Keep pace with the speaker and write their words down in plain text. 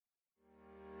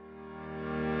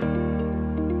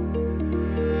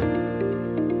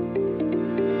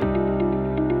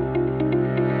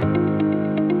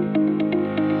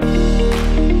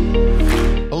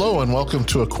welcome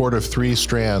to A Court of Three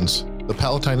Strands, the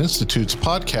Palatine Institute's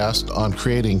podcast on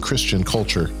creating Christian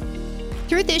culture.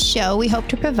 Through this show, we hope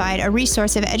to provide a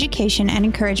resource of education and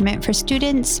encouragement for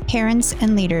students, parents,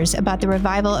 and leaders about the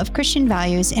revival of Christian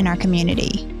values in our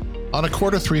community. On A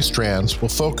Court of Three Strands, we'll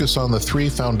focus on the three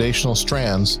foundational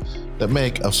strands that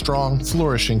make a strong,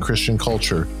 flourishing Christian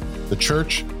culture: the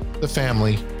church, the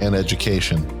family, and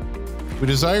education. We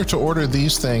desire to order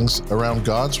these things around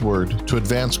God's Word to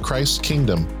advance Christ's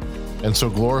kingdom and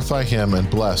so glorify Him and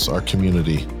bless our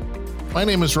community. My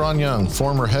name is Ron Young,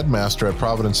 former headmaster at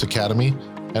Providence Academy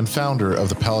and founder of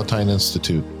the Palatine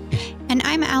Institute. And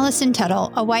I'm Allison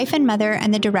Tuttle, a wife and mother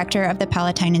and the director of the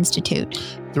Palatine Institute.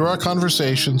 Through our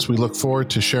conversations, we look forward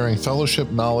to sharing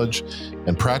fellowship knowledge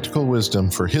and practical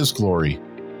wisdom for His glory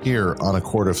here on A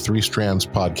Court of Three Strands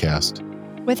podcast.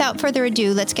 Without further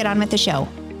ado, let's get on with the show.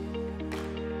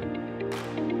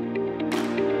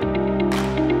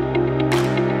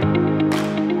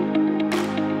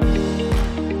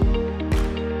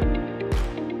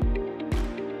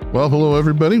 Well, hello,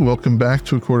 everybody. Welcome back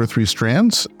to A Court of Three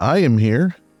Strands. I am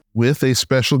here with a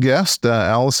special guest.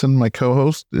 Allison, my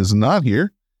co-host, is not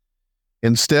here.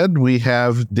 Instead, we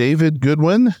have David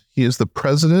Goodwin. He is the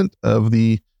president of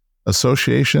the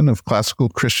Association of Classical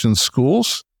Christian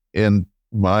Schools. And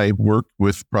my work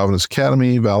with Providence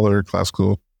Academy, Valor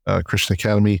Classical Christian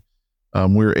Academy,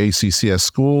 we're ACCS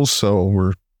schools, so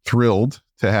we're thrilled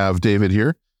to have David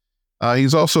here.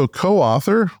 He's also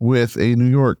co-author with a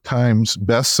New York Times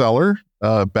bestseller,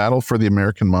 Battle for the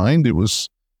American Mind. It was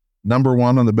number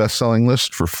one on the best-selling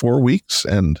list for 4 weeks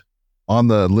and on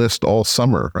the list all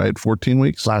summer, right? 14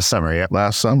 weeks? Last summer, yeah.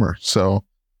 Last summer. So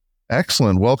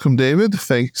excellent. Welcome, David.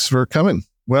 Thanks for coming.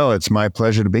 Well, it's my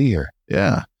pleasure to be here.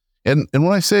 Yeah. And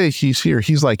when I say he's here,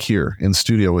 he's like here in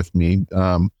studio with me.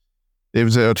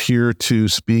 David's out here to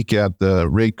speak at the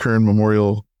Ray Kern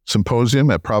Memorial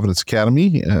Symposium at Providence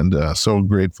Academy, and so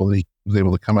grateful that he was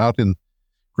able to come out and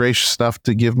gracious enough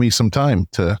to give me some time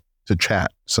to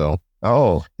chat. So,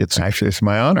 it's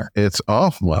my honor.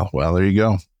 Well, there you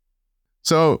go.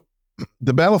 So,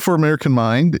 The Battle for American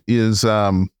Mind is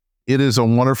it is a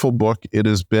wonderful book. It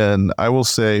has been, I will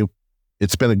say,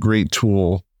 it's been a great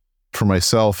tool for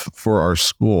myself, for our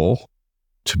school,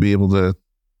 to be able to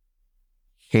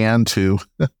hand to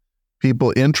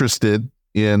people interested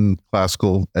in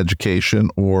classical education,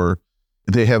 or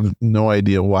they have no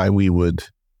idea why we would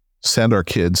send our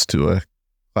kids to a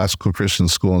classical Christian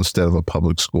school instead of a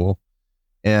public school.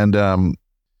 And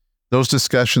those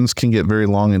discussions can get very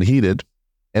long and heated.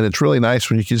 And it's really nice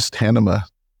when you can just hand them a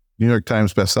New York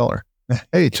Times bestseller.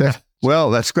 Hey, check.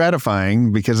 Well, that's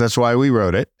gratifying because that's why we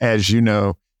wrote it. As you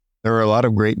know, there are a lot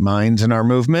of great minds in our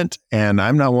movement, and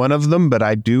I'm not one of them, but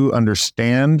I do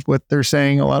understand what they're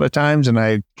saying a lot of times, and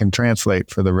I can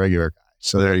translate for the regular guy.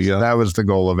 So there you go. That was the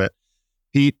goal of it.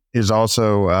 Pete is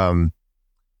also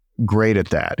great at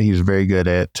that. He's very good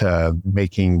at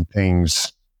making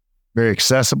things very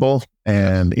accessible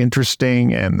and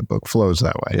interesting, and the book flows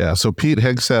that way. Yeah. So Pete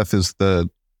Hegseth is the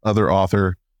other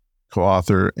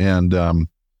co-author, and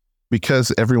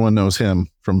because everyone knows him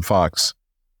from Fox,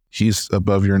 he's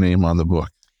above your name on the book.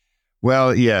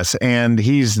 Well, yes. And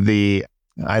he's the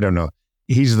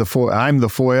foil. I'm the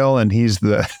foil, and he's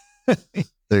the...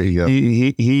 There you go.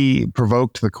 He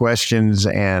provoked the questions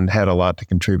and had a lot to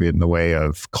contribute in the way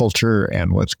of culture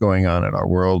and what's going on in our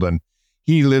world. And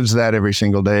he lives that every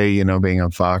single day, being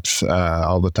on Fox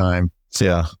all the time.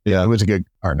 Yeah. It was a good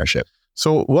partnership.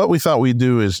 So what we thought we'd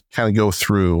do is kind of go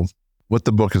through what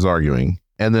the book is arguing,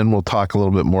 and then we'll talk a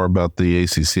little bit more about the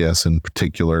ACCS in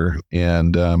particular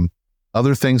and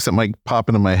other things that might pop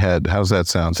into my head. How's that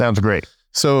sound? Sounds great.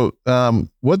 So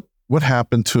what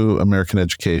happened to American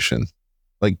education?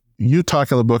 Like, you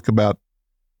talk in the book about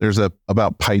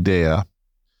about paideia,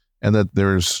 and that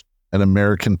there's an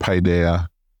American paideia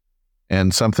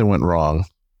and something went wrong.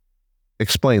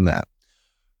 Explain that.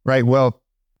 Right. Well,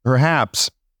 perhaps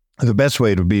the best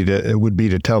way would be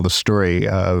to tell the story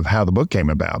of how the book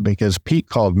came about, because Pete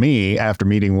called me after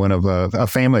meeting one of a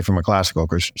family from a classical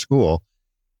Christian school,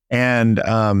 and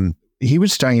he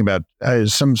was talking about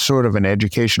some sort of an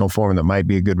educational form that might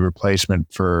be a good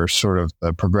replacement for sort of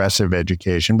the progressive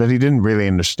education, but he didn't really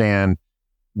understand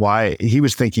why. He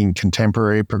was thinking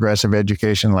contemporary progressive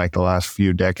education, like the last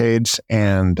few decades,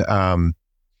 and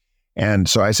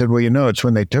so I said, well, it's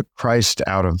when they took Christ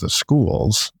out of the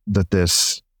schools that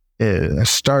this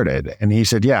started. And he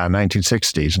said, yeah,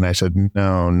 1960s. And I said,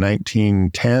 no,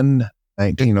 1910,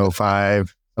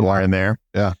 1905, somewhere in there.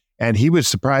 Yeah. And he was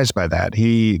surprised by that.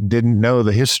 He didn't know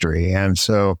the history. And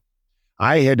so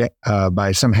I had,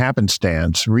 by some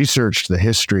happenstance, researched the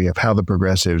history of how the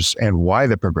progressives and why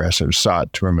the progressives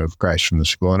sought to remove Christ from the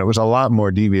school. And it was a lot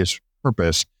more devious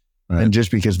purpose than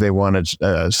just because they wanted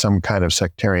some kind of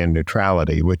sectarian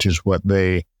neutrality, which is what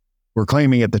they were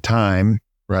claiming at the time.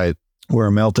 Right. We're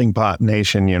a melting pot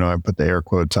nation, I put the air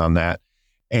quotes on that.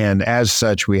 And as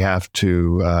such, we have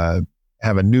to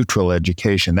have a neutral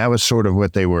education. That was sort of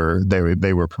what they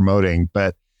were promoting.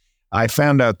 But I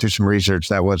found out through some research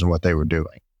that wasn't what they were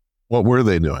doing. What were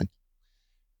they doing?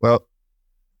 Well,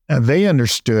 they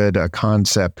understood a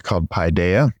concept called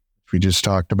paideia, which we just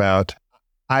talked about.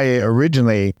 I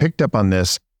originally picked up on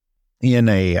this in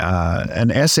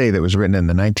an essay that was written in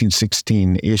the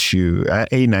 1916 issue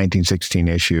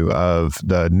of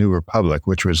the New Republic,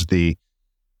 which was the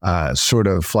sort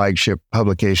of flagship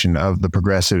publication of the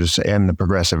progressives and the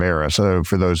progressive era. So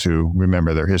for those who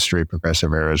remember their history,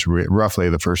 progressive era is roughly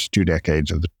the first 2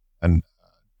 decades of the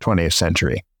 20th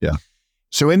century. Yeah.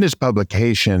 So in this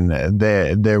publication,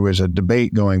 there was a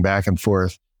debate going back and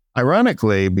forth,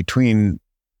 ironically, between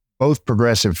both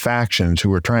progressive factions who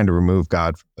were trying to remove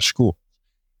God from the school.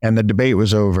 And the debate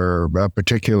was over a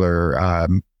particular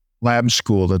lab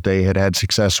school that they had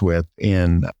success with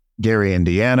in Gary,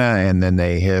 Indiana, and then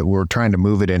they were trying to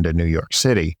move it into New York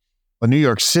City. Well, New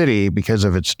York City, because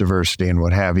of its diversity and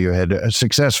what have you, had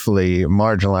successfully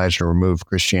marginalized or removed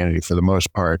Christianity for the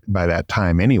most part by that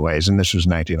time anyways, and this was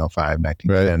 1905,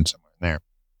 1910, somewhere in there.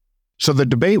 So the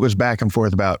debate was back and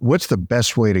forth about what's the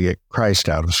best way to get Christ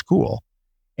out of school.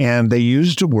 And they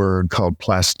used a word called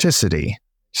plasticity.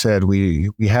 Said we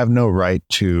have no right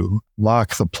to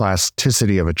lock the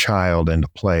plasticity of a child into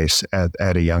place at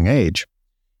a young age.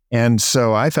 And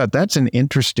so I thought that's an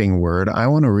interesting word. I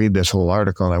want to read this whole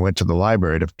article, and I went to the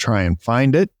library to try and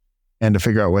find it and to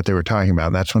figure out what they were talking about.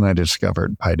 And that's when I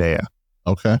discovered paideia.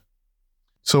 Okay.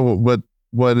 So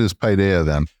what is paideia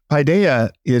then? Paideia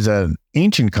is an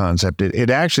ancient concept. It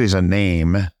actually is a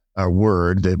name, a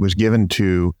word that was given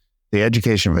to the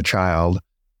education of a child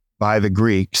by the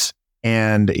Greeks.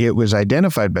 And it was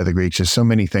identified by the Greeks as so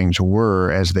many things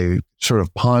were as they sort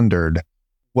of pondered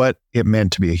what it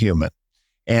meant to be a human.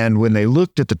 And when they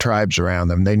looked at the tribes around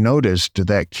them, they noticed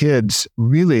that kids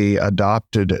really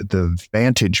adopted the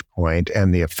vantage point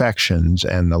and the affections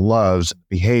and the loves,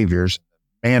 behaviors,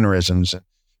 mannerisms,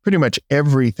 pretty much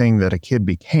everything that a kid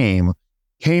came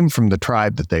from the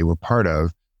tribe that they were part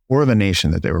of or the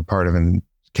nation that they were part of in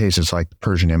cases like the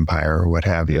Persian Empire or what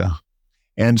have you. Yeah.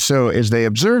 And so as they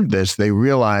observed this, they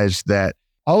realized that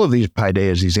all of these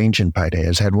paideias, these ancient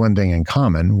paideias, had one thing in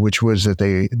common, which was that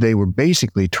they were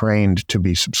basically trained to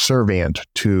be subservient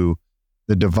to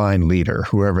the divine leader,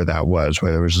 whoever that was,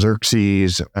 whether it was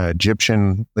Xerxes,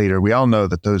 Egyptian leader. We all know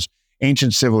that those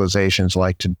ancient civilizations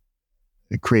like to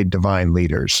create divine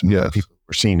leaders. Yes. People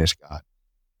were seen as God.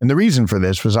 And the reason for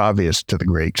this was obvious to the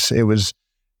Greeks. It was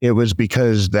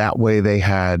because that way they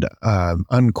had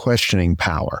unquestioning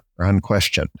power or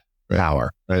unquestioned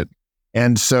power. Right.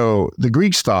 And so the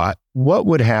Greeks thought, what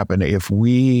would happen if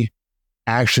we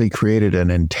actually created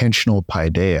an intentional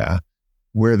paideia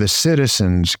where the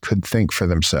citizens could think for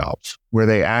themselves, where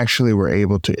they actually were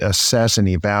able to assess and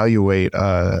evaluate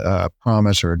a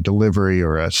promise or a delivery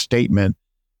or a statement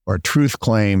or a truth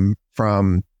claim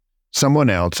from someone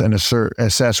else and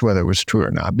assess whether it was true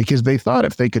or not? Because they thought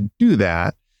if they could do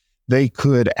that, they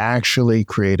could actually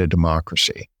create a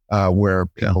democracy where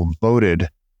people voted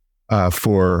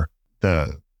for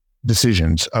the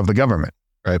decisions of the government.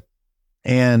 Right.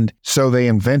 And so they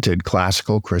invented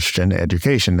classical Christian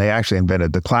education. They actually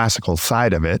invented the classical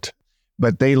side of it,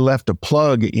 but they left a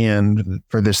plug in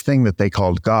for this thing that they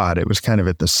called God. It was kind of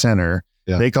at the center.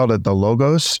 Yeah. They called it the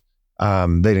Logos.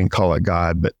 They didn't call it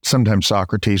God, but sometimes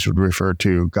Socrates would refer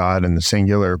to God in the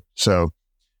singular. So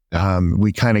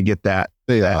we kind of get that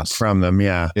from them.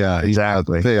 Yeah. Yeah,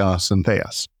 exactly. Theos.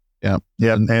 Yeah.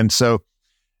 Yeah. And so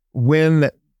when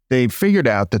they figured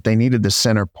out that they needed the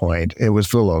center point, it was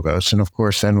the Logos. And of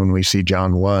course, then when we see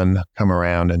John 1 come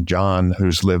around and John,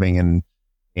 who's living in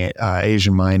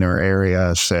Asia Minor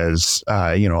area, says,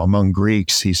 among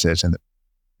Greeks, he says in the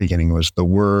beginning was the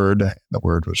Word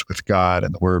was with God,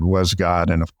 and the Word was God.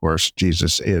 And of course,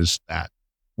 Jesus is that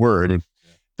Word.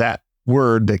 That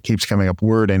word that keeps coming up,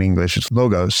 word in English, is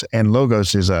Logos. And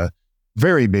Logos is a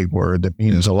very big word that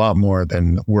means a lot more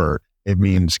than word. It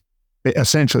means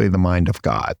essentially the mind of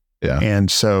God. Yeah.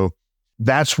 And so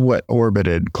that's what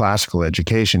orbited classical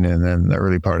education in the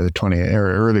early part of the 20th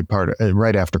era,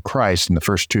 right after Christ in the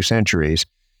first 2 centuries.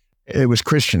 It was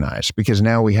Christianized because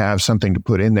now we have something to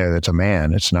put in there that's a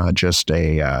man. It's not just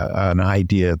an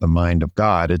idea of the mind of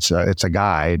God. It's a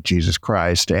guy, Jesus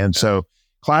Christ. And so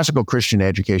classical Christian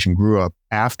education grew up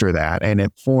after that, and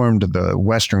it formed the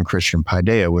Western Christian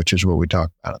paideia, which is what we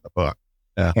talk about in the book.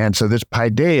 Yeah. And so this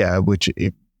paideia, which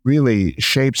it really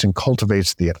shapes and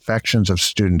cultivates the affections of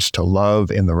students to love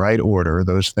in the right order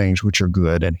those things which are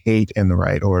good, and hate in the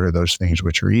right order those things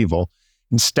which are evil,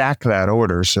 and stack that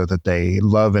order so that they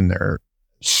love in their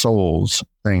souls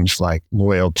things like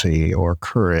loyalty or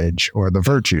courage or the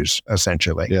virtues,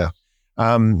 essentially. Yeah.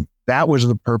 That was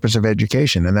the purpose of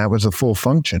education, and that was the full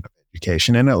function of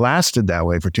education. And it lasted that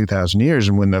way for 2,000 years.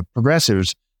 And when the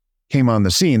progressives came on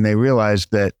the scene, they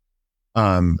realized that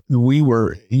we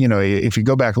were, if you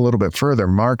go back a little bit further,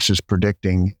 Marx is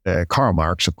predicting, Karl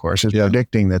Marx, of course, is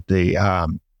predicting that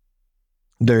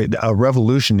a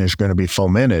revolution is going to be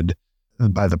fomented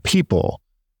by the people,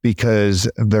 because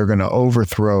they're going to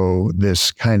overthrow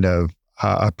this kind of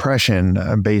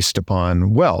oppression based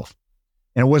upon wealth.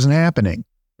 And it wasn't happening.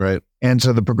 Right. And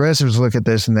so the progressives look at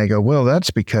this and they go, well,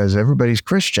 that's because everybody's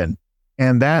Christian.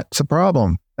 And that's a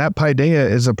problem. That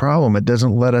paideia is a problem. It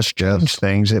doesn't let us change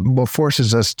things. It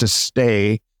forces us to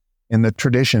stay in the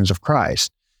traditions of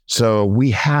Christ. So we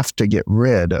have to get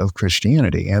rid of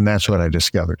Christianity. And that's what I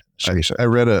discovered. I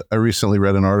recently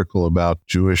read an article about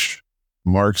Jewish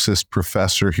Marxist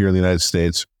professor here in the United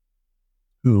States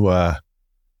who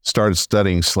started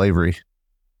studying slavery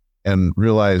and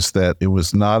realized that it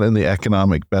was not in the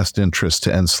economic best interest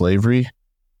to end slavery,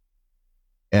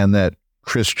 and that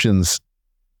Christians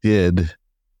did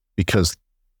because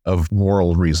of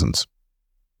moral reasons.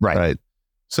 Right.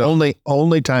 So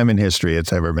only time in history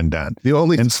it's ever been done.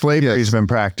 And slavery has been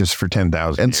practiced for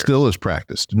 10,000 and years. Still is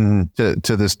practiced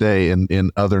to this day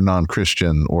in other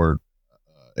non-Christian or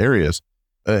areas.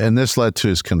 And this led to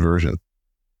his conversion.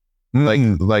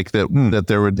 That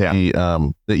there would be,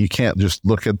 that you can't just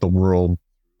look at the world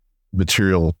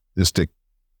materialistic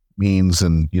means,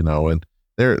 and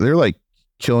they're like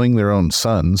killing their own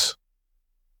sons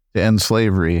to end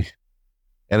slavery,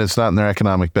 and it's not in their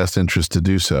economic best interest to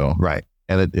do so. Right.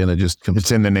 And it just comes.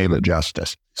 It's in the name of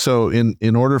justice. So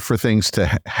in order for things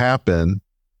to happen,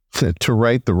 to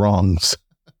right the wrongs,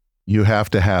 you have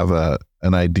to have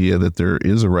an idea that there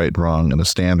is a right and wrong and a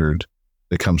standard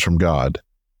that comes from God.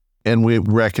 And we have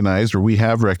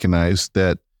recognized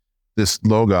that this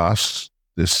logos,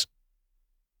 this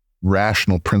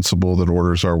rational principle that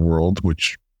orders our world,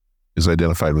 which is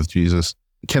identified with Jesus,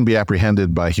 can be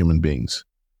apprehended by human beings.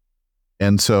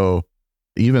 And so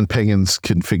even pagans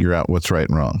can figure out what's right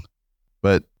and wrong.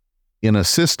 But in a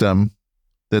system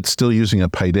that's still using a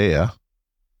paideia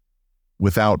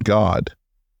without God,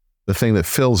 the thing that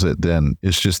fills it then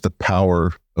is just the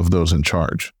power of those in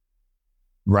charge.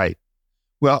 Right.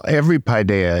 Well, every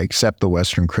paideia except the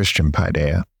Western Christian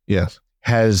paideia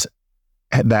has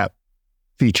had that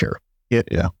feature. It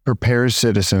prepares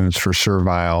citizens for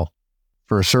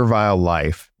a servile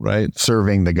life, right?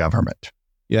 Serving the government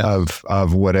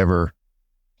of whatever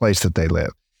place that they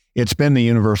live. It's been the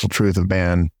universal truth of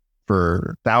man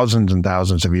for thousands and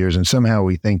thousands of years. And somehow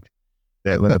we think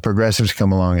that when the progressives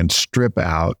come along and strip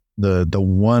out the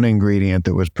one ingredient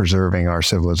that was preserving our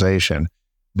civilization,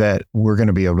 that we're going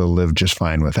to be able to live just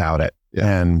fine without it.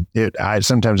 Yeah. And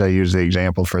sometimes I use the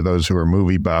example for those who are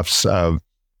movie buffs of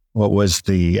what was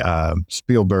the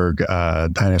Spielberg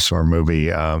dinosaur movie,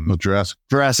 Jurassic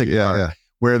Park,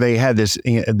 where they had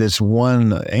this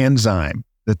one enzyme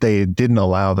that they didn't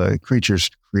allow the creatures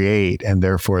to create, and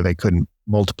therefore they couldn't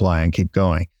multiply and keep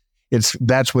going.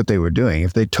 That's what they were doing.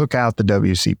 If they took out the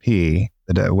WCP,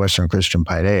 the Western Christian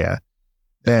paideia,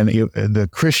 then the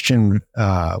Christian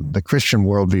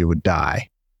worldview would die.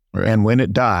 Right. And when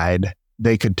it died,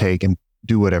 they could take and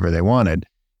do whatever they wanted.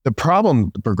 The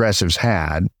problem the progressives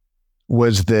had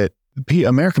was that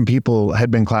American people had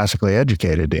been classically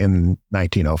educated in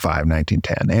 1905,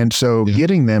 1910. And so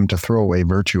getting them to throw away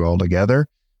virtue altogether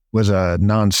was a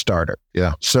non-starter.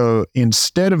 Yeah. So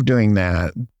instead of doing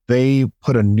that, they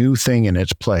put a new thing in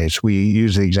its place. We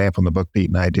use the example in the book, Pete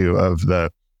and I do, of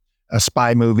the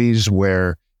spy movies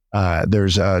where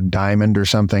there's a diamond or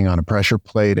something on a pressure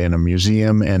plate in a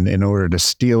museum, and in order to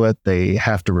steal it, they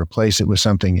have to replace it with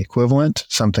something equivalent,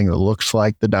 something that looks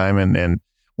like the diamond and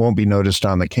won't be noticed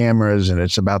on the cameras, and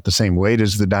it's about the same weight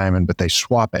as the diamond, but they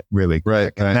swap it really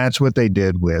quick. Right. And that's what they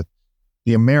did with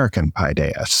the American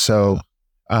paideia. So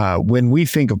when we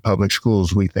think of public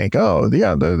schools, we think,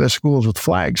 the schools with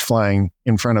flags flying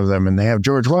in front of them, and they have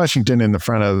George Washington in the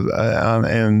front of,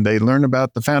 and they learn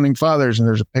about the founding fathers, and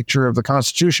there's a picture of the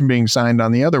Constitution being signed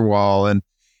on the other wall,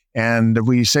 and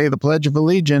we say the Pledge of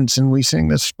Allegiance, and we sing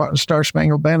the Star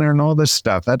Spangled Banner and all this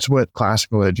stuff. That's what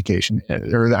classical education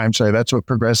is, that's what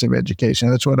progressive education,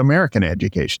 that's what American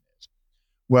education is.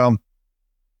 Well,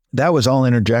 that was all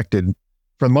interjected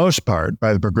for the most part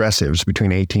by the progressives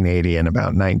between 1880 and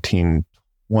about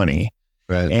 1920.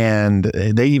 Right. And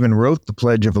they even wrote the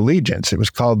Pledge of Allegiance. It was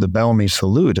called the Bellamy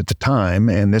Salute at the time.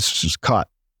 And this was caught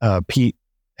Pete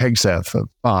Hegseth of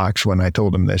Fox when I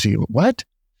told him this. He, what?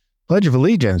 Pledge of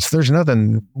Allegiance? There's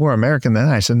nothing more American than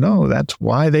that. I said, no, that's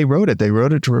why they wrote it. They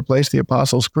wrote it to replace the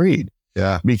Apostles' Creed.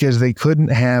 Yeah. Because they couldn't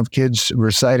have kids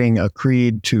reciting a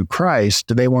creed to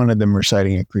Christ. They wanted them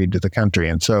reciting a creed to the country.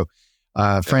 And so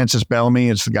Francis Bellamy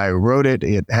is the guy who wrote it.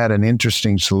 It had an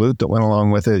interesting salute that went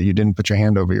along with it. You didn't put your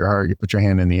hand over your heart. You put your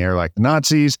hand in the air like the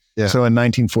Nazis. Yeah. So in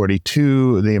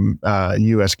 1942, the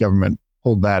U.S. government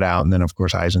pulled that out. And then, of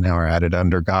course, Eisenhower added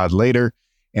under God later.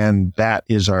 And that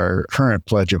is our current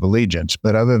Pledge of Allegiance.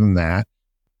 But other than that,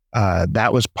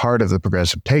 that was part of the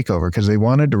progressive takeover because they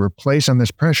wanted to replace on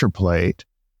this pressure plate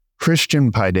Christian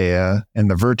paideia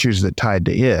and the virtues that tied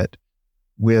to it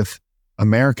with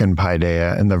American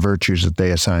paideia and the virtues that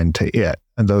they assigned to it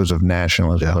and those of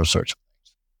nationalism, those sorts of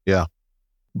things. Yeah.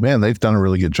 Man, they've done a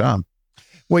really good job.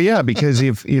 Well, yeah, because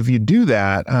if you do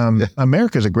that,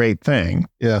 America's a great thing.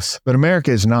 Yes. But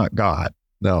America is not God.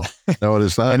 No, it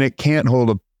is not. And it can't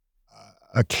hold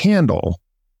a candle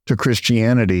to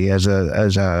Christianity as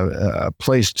a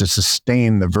place to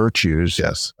sustain the virtues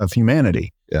of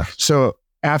humanity. Yeah. So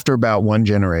after about one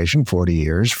generation, 40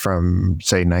 years, from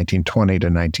say 1920 to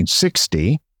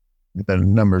 1960, the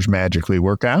numbers magically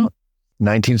work out.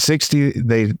 1960,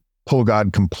 they pull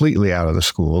God completely out of the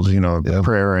schools.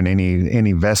 Prayer and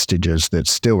any vestiges that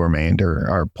still remained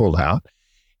are pulled out.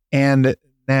 And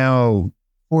now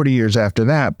 40 years after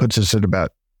that puts us at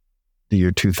about the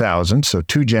year 2000, so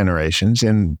two generations.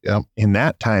 In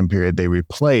that time period, they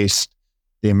replaced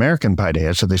the American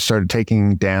paideia, so they started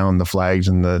taking down the flags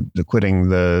and the quitting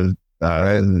the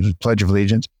Pledge of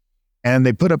Allegiance, and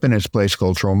they put up in its place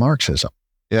cultural Marxism.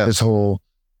 Yeah, this whole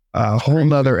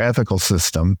nother ethical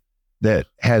system that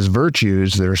has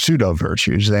virtues that are pseudo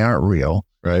virtues. They aren't real,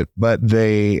 right? But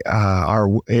they are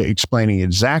explaining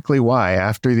exactly why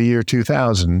after the year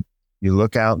 2000. You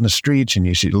look out in the streets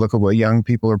and look at what young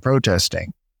people are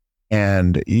protesting.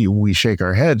 And we shake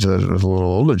our heads as a little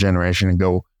older generation and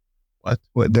go,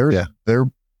 what they're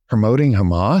promoting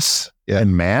Hamas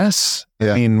en masse?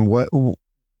 Yeah. I mean,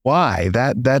 why?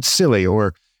 That's silly.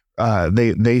 Or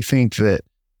they think that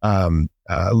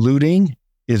looting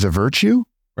is a virtue.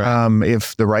 Right.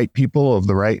 If the right people of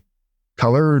the right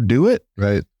color do it,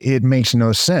 right? It makes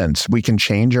no sense. We can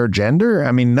change our gender.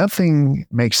 I mean, nothing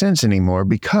makes sense anymore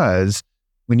because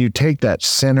when you take that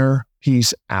center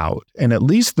piece out, and at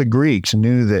least the Greeks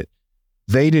knew that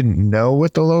they didn't know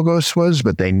what the Logos was,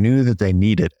 but they knew that they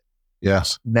needed it.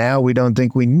 Yes. Now we don't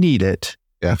think we need it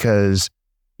because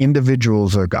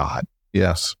individuals are God.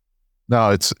 Yes.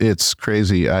 No, it's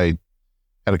crazy. I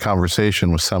had a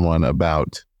conversation with someone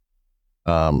about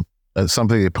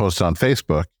something they posted on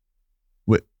Facebook,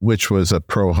 which was a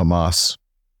pro-Hamas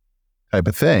type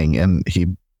of thing. And he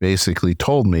basically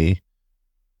told me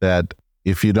that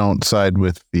if you don't side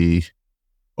with the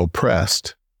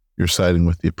oppressed, you're siding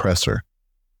with the oppressor.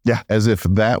 Yeah. As if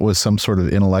that was some sort of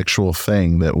intellectual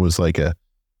thing that was like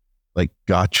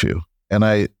got you. And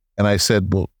I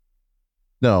said, well,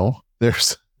 no,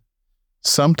 there's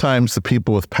sometimes the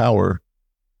people with power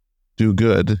do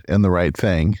good and the right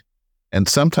thing. And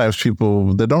sometimes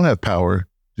people that don't have power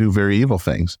do very evil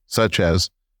things, such as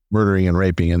murdering and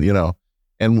raping,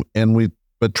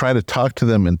 but try to talk to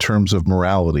them in terms of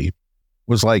morality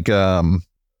was like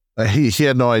he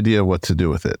had no idea what to do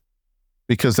with it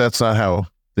because that's not how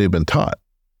they've been taught.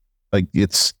 Like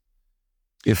it's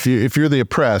if you're the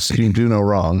oppressed, you do no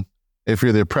wrong. If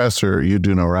you're the oppressor, you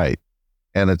do no right,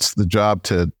 and it's the job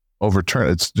to overturn.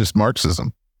 It's just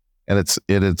Marxism, and it's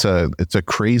a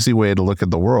crazy way to look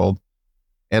at the world.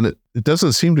 And it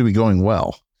doesn't seem to be going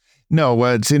well. No,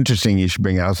 well, it's interesting you should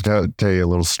bring out. I'll tell you a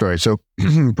little story. So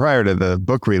prior to the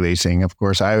book releasing, of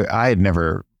course, I had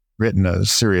never written a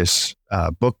serious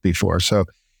book before. So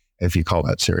if you call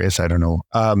that serious, I don't know.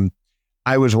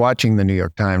 I was watching the New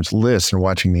York Times list and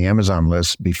watching the Amazon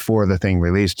list before the thing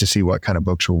released to see what kind of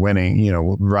books were winning,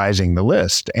 rising the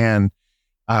list. And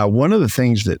one of the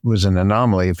things that was an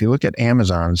anomaly, if you look at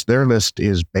Amazon's, their list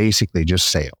is basically just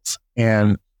sales.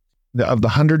 And of the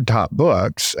 100 top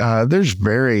books, there's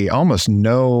almost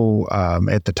no,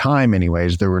 at the time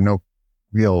anyways, there were no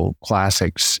real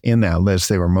classics in that list.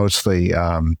 They were mostly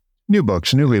new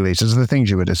books, new releases, the things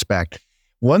you would expect.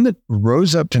 One that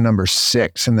rose up to number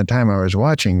 6 in the time I was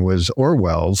watching was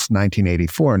Orwell's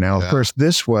 1984. Now, of course,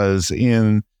 this was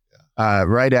in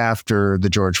right after the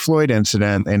George Floyd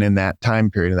incident and in that time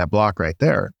period, in that block right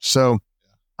there. So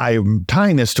I'm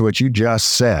tying this to what you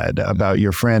just said about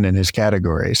your friend and his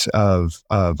categories of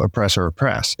oppressor,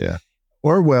 oppressed. Yeah.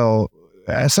 Orwell,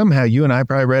 somehow you and I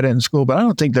probably read it in school, but I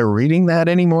don't think they're reading that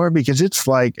anymore because it's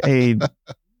like a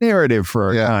narrative for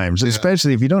our times,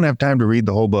 especially if you don't have time to read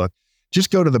the whole book.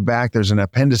 Just go to the back. There's an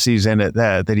appendices in it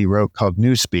that he wrote called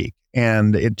Newspeak,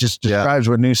 and it just describes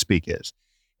what Newspeak is.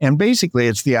 And basically,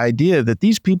 it's the idea that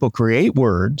these people create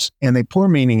words and they pour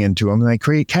meaning into them and they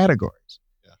create categories.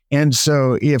 And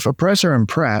so if oppressor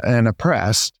and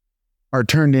oppressed are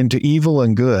turned into evil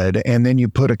and good, and then you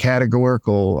put a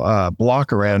categorical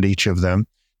block around each of them,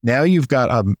 now you've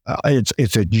got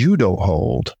it's a judo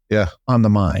hold on the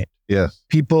mind. Yeah.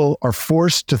 People are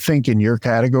forced to think in your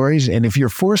categories. And if you're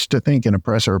forced to think in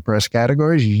oppressor oppressed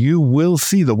categories, you will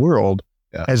see the world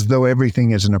as though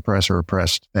everything is an oppressor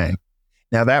oppressed thing.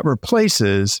 Now that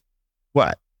replaces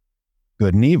what?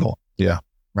 Good and evil. Yeah.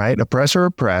 Right? Oppressor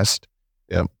oppressed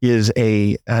is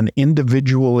an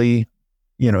individually,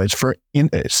 it's for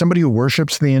somebody who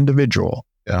worships the individual.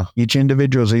 Yeah. Each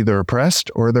individual is either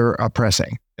oppressed or they're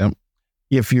oppressing. Yep.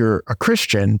 If you're a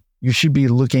Christian, you should be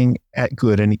looking at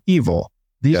good and evil.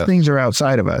 These things are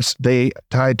outside of us. They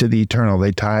tie to the eternal.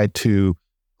 They tie to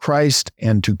Christ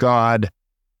and to God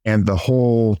and the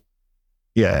whole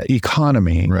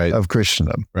economy of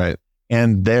Christendom. Right.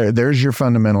 And there's your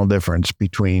fundamental difference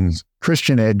between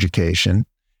Christian education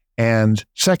and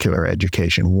secular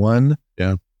education. One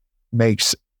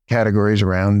makes categories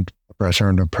around oppressor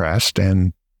and oppressed,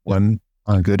 and one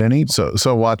on good and evil.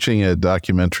 So watching a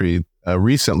documentary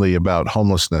recently about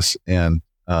homelessness, and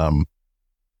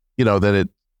that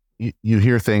you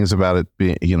hear things about it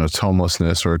being, it's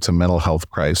homelessness or it's a mental health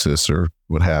crisis or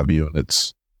what have you, and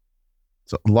it's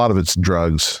a lot of it's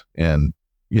drugs and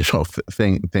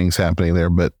things happening there.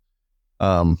 But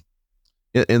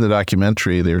in the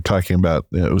documentary, they were talking about,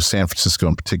 it was San Francisco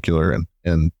in particular,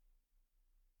 and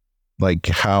like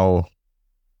how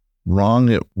wrong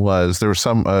it was. There was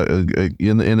some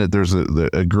in it. There's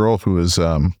a girl who was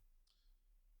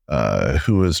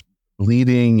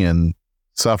bleeding and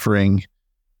suffering,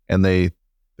 and they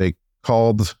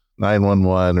called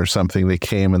 911 or something. They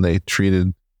came and they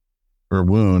treated her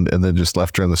wound and then just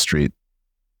left her in the street.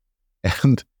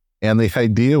 And the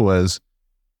idea was,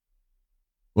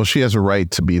 well, she has a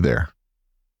right to be there.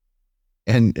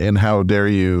 And how dare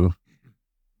you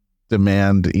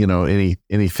demand,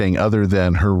 anything other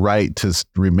than her right to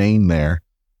remain there.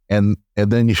 And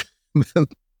then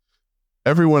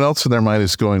everyone else in their mind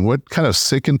is going, what kind of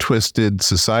sick and twisted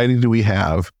society do we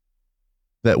have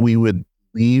that we would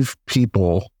leave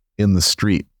people in the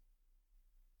street?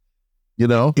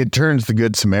 It turns the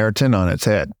Good Samaritan on its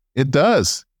head. It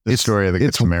does. The story of the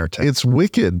Good Samaritan. It's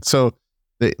wicked. So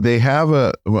they have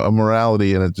a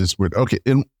morality, and it's just weird. Okay,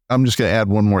 and I'm just going to add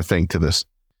one more thing to this.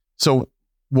 So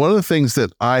one of the things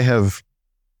that I have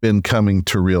been coming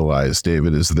to realize,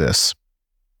 David, is this: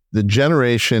 the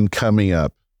generation coming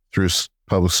up through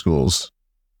public schools,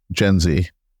 Gen Z,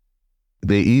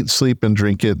 they eat, sleep, and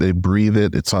drink it. They breathe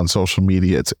it. It's on social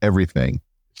media. It's everything.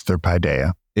 It's their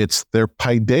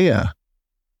paideia.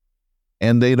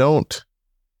 And they don't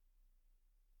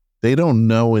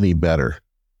know any better,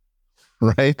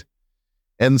 right?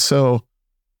 And so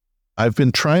I've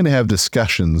been trying to have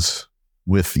discussions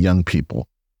with young people,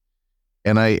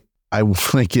 and I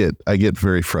get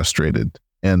very frustrated.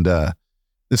 And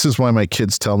this is why my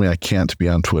kids tell me I can't be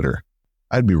on Twitter.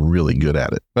 I'd be really good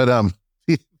at it. But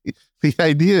the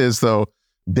idea is, though,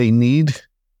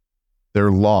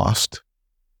 they're lost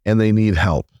and they need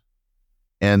help.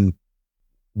 And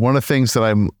one of the things that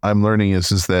I'm learning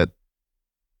is that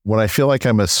when I feel like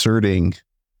I'm asserting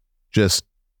just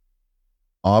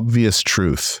obvious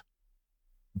truth,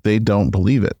 they don't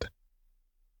believe it.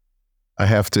 I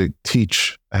have to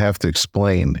teach. I have to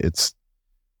explain.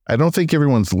 I don't think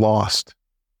everyone's lost.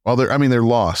 Well, they're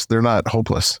lost. They're not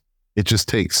hopeless. It's just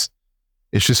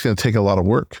going to take a lot of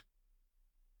work,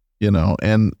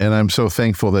 and I'm so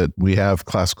thankful that we have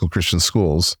classical Christian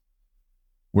schools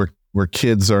where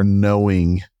kids are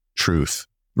knowing truth.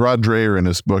 Rod Dreher, in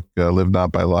his book, Live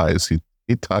Not by Lies, he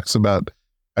talks about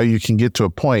how you can get to a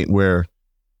point where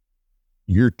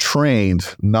you're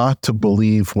trained not to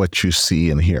believe what you see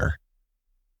and hear.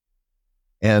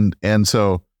 And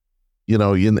so, in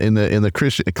the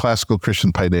Christian, classical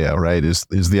Christian paideia, right, is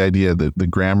the idea that the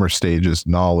grammar stage is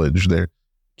knowledge. Their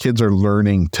kids are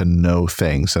learning to know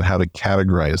things and how to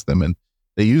categorize them. And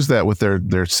they use that with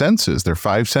their senses, their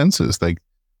five senses.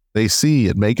 They see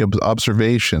it, make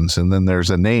observations, and then there's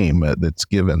a name that's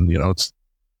given.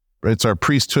 It's our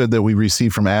priesthood that we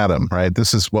receive from Adam, right?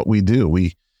 This is what we do.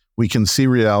 We can see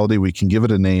reality, we can give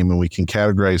it a name, and we can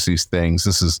categorize these things.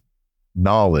 This is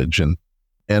knowledge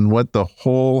and what the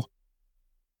whole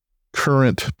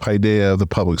current idea of the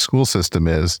public school system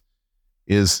is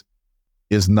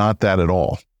not that at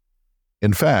all.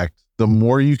 In fact, the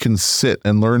more you can sit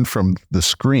and learn from the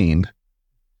screen,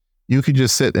 you could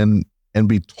just sit and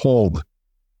be told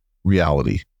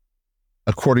reality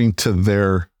according to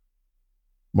their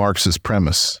Marxist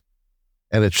premise.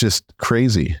 And it's just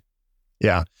crazy.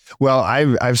 Yeah. Well,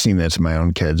 I've seen this in my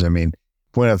own kids. I mean,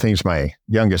 one of the things my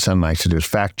youngest son likes to do is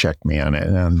fact check me on it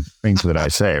and things that I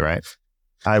say, right?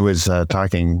 I was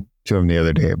talking to him the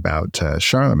other day about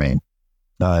Charlemagne,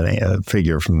 a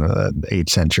figure from the 8th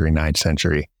century, 9th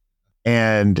century.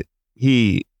 And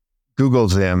he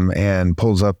Googles him and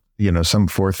pulls up, some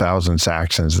 4,000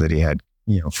 Saxons that he had,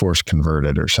 force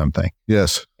converted or something.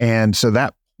 Yes. And so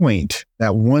that point,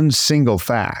 that one single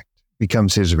fact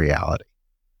becomes his reality.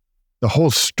 The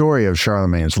whole story of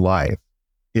Charlemagne's life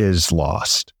is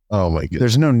lost. Oh my goodness.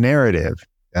 There's no narrative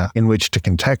in which to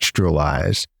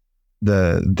contextualize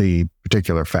the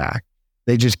particular fact.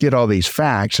 They just get all these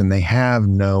facts and they have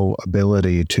no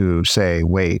ability to say,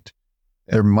 wait,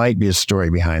 there might be a story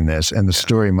behind this, and the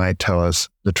story might tell us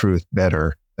the truth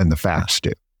better than the facts do.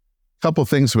 A couple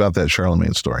things about that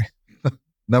Charlemagne story.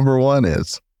 Number one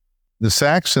is the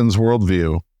Saxons'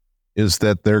 worldview is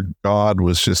that their God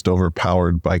was just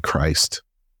overpowered by Christ.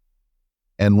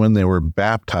 And when they were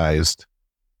baptized,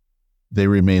 they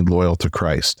remained loyal to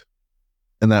Christ.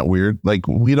 Isn't that weird? Like,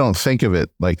 we don't think of it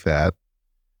like that.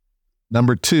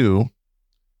 Number two,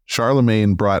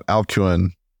 Charlemagne brought Alcuin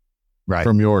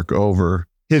from York over.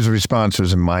 His response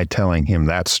was in my telling him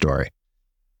that story.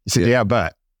 He said, yeah,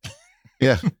 but.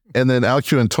 Yeah. And then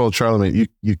Alcuin told Charlemagne,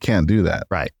 you can't do that.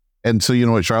 Right. And so you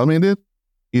know what Charlemagne did?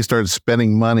 He started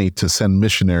spending money to send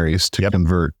missionaries to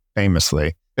convert.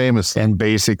 Famously. And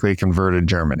basically converted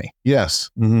Germany. Yes.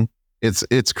 Mm-hmm.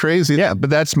 It's crazy. Yeah, but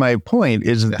that's my point,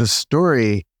 is that the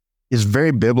story is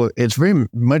very biblical. It's very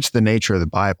much the nature of the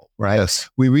Bible, right? Yes.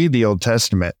 We read the Old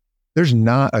Testament. There's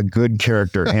not a good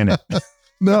character in it.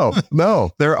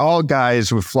 No. They're all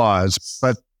guys with flaws,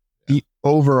 but the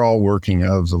overall working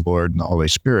of the Lord and the Holy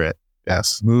Spirit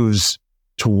moves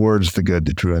towards the good,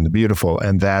 the true, and the beautiful.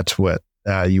 And that's what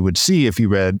you would see if you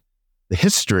read the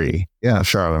history of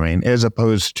Charlemagne as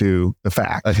opposed to the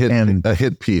fact. A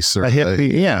hit piece.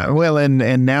 Yeah. Well,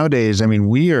 and nowadays, I mean,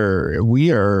 we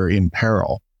are in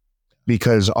peril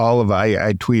because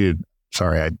I tweeted,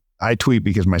 I tweet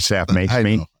because my staff makes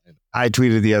me. I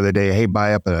tweeted the other day, hey,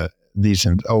 buy up these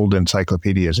old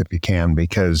encyclopedias if you can,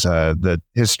 because the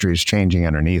history is changing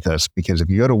underneath us. Because if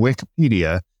you go to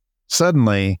Wikipedia,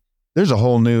 suddenly there's a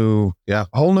whole new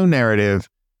narrative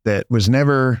that was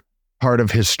never part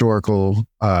of historical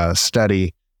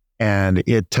study, and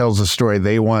it tells a story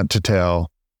they want to tell,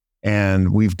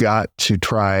 and we've got to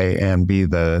try and be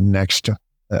the next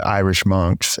Irish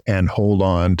monks and hold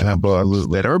on to books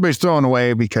that everybody's throwing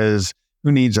away, because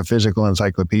who needs a physical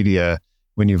encyclopedia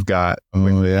when you've got...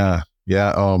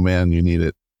 Oh man, you need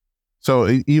it. So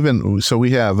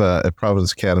we have at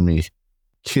Providence Academy,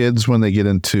 kids, when they get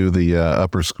into the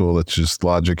upper school, it's just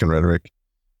logic and rhetoric.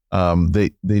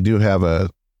 They do have a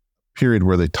period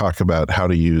where they talk about how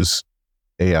to use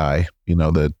AI,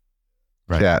 the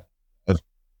chat,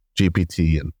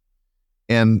 GPT.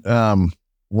 And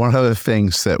one of the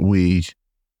things that we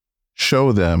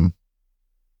show them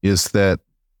is that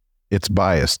it's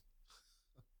biased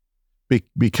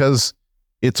because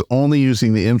it's only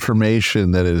using the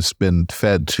information that it has been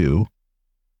fed to.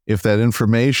 If that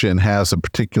information has a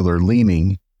particular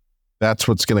leaning, that's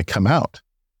what's going to come out.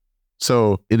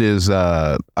 So it is,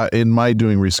 in my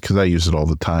doing research, because I use it all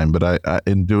the time, but I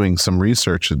in doing some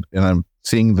research and I'm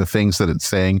seeing the things that it's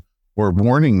saying or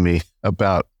warning me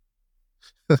about,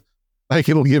 like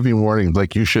it'll give you warnings,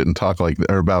 like you shouldn't talk like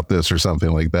or about this or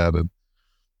something like that. And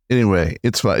anyway,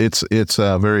 it's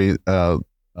a very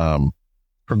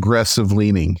progressive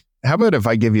leaning. How about if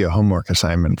I give you a homework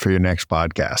assignment for your next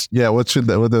podcast? Yeah, what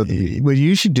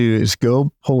you should do is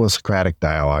go pull a Socratic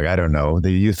dialogue. I don't know,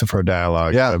 the Euthyphro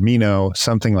dialogue, Meno,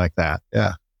 something like that.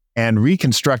 Yeah. And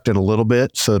reconstruct it a little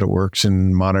bit so that it works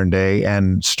in modern day,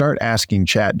 and start asking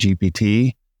Chat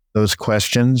GPT those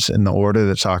questions in the order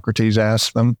that Socrates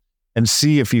asked them, and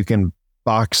see if you can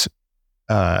box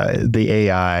the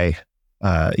AI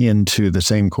into the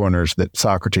same corners that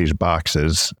Socrates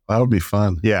boxes. That'll be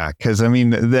fun. Yeah, because I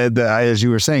mean, as you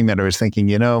were saying that, I was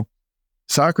thinking,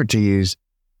 Socrates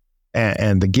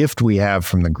and the gift we have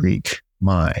from the Greek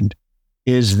mind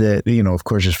is that, of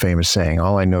course, his famous saying,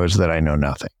 all I know is that I know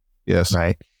nothing. Yes.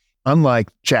 Right? Unlike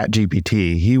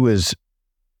ChatGPT, he was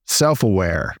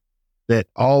self-aware that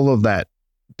all of that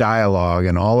dialogue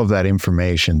and all of that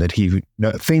information that he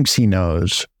thinks he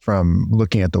knows from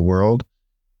looking at the world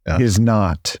is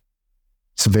not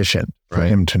sufficient for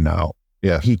him to know.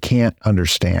 Yeah. He can't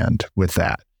understand with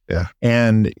that. Yeah.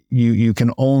 And you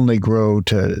can only grow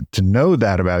to know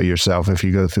that about yourself if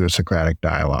you go through a Socratic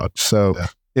dialogue. So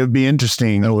it would be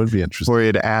interesting. That would be interesting for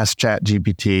you to ask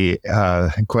ChatGPT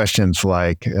questions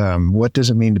like, what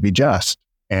does it mean to be just?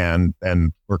 And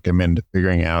work him into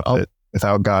figuring out that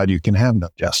without God, you can have no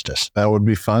justice. That would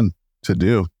be fun to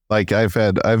do. Like I've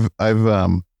had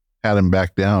him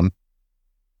back down.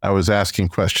 I was asking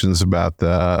questions about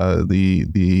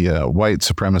the white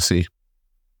supremacy.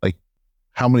 Like,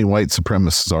 how many white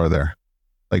supremacists are there?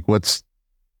 Like,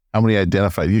 how many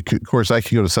identified? Of course, I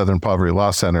could go to Southern Poverty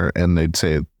Law Center and they'd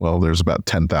say, well, there's about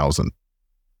 10,000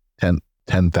 in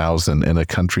a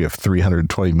country of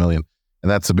 320 million.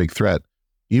 And that's a big threat.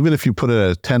 Even if you put it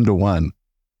at a 10 to 1,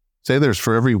 say there's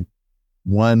for every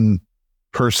one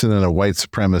person in a white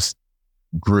supremacist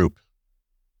group,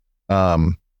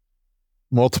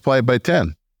 multiply it by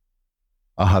 10,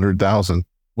 100,000.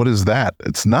 What is that?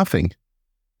 It's nothing.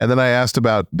 And then I asked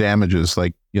about damages,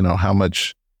 like, how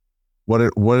much,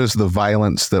 what is the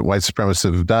violence that white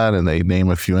supremacists have done? And they name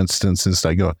a few instances.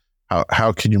 I go,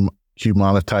 how can you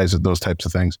monetize it? Those types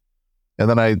of things. And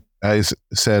then I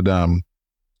said,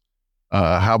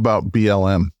 how about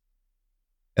BLM?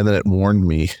 And then it warned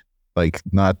me, like,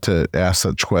 not to ask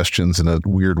such questions in a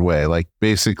weird way, like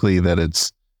basically that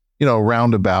it's,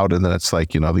 roundabout. And then it's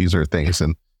like, these are things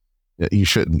and you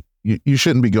shouldn't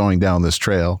be going down this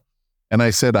trail. And I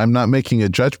said, I'm not making a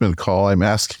judgment call. I'm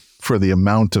asking for the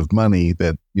amount of money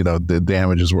that, the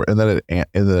damages were. And then it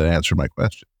answered my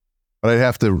question. But I'd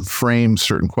have to frame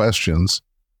certain questions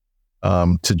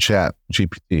to chat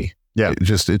GPT. Yeah.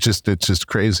 It's just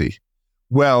crazy.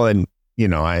 Well, and,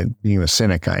 being the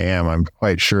cynic I am, I'm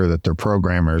quite sure that their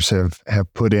programmers have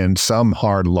put in some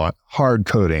hard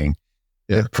coding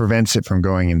that prevents it from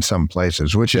going in some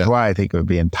places, which is why I think it would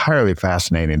be entirely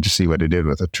fascinating to see what it did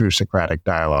with a true Socratic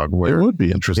dialogue. Where it would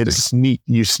be interesting.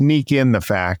 You sneak in the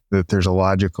fact that there's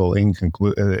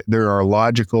there are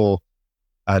logical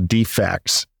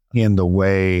defects in the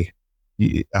way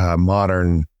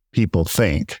modern people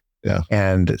think. Yeah.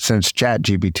 And since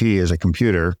ChatGPT is a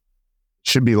computer, it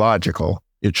should be logical.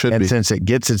 It should be. And since it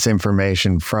gets its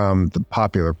information from the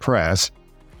popular press,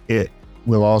 it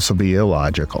will also be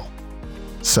illogical.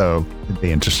 So it'd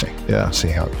be interesting. Yeah. See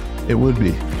how it would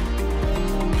be.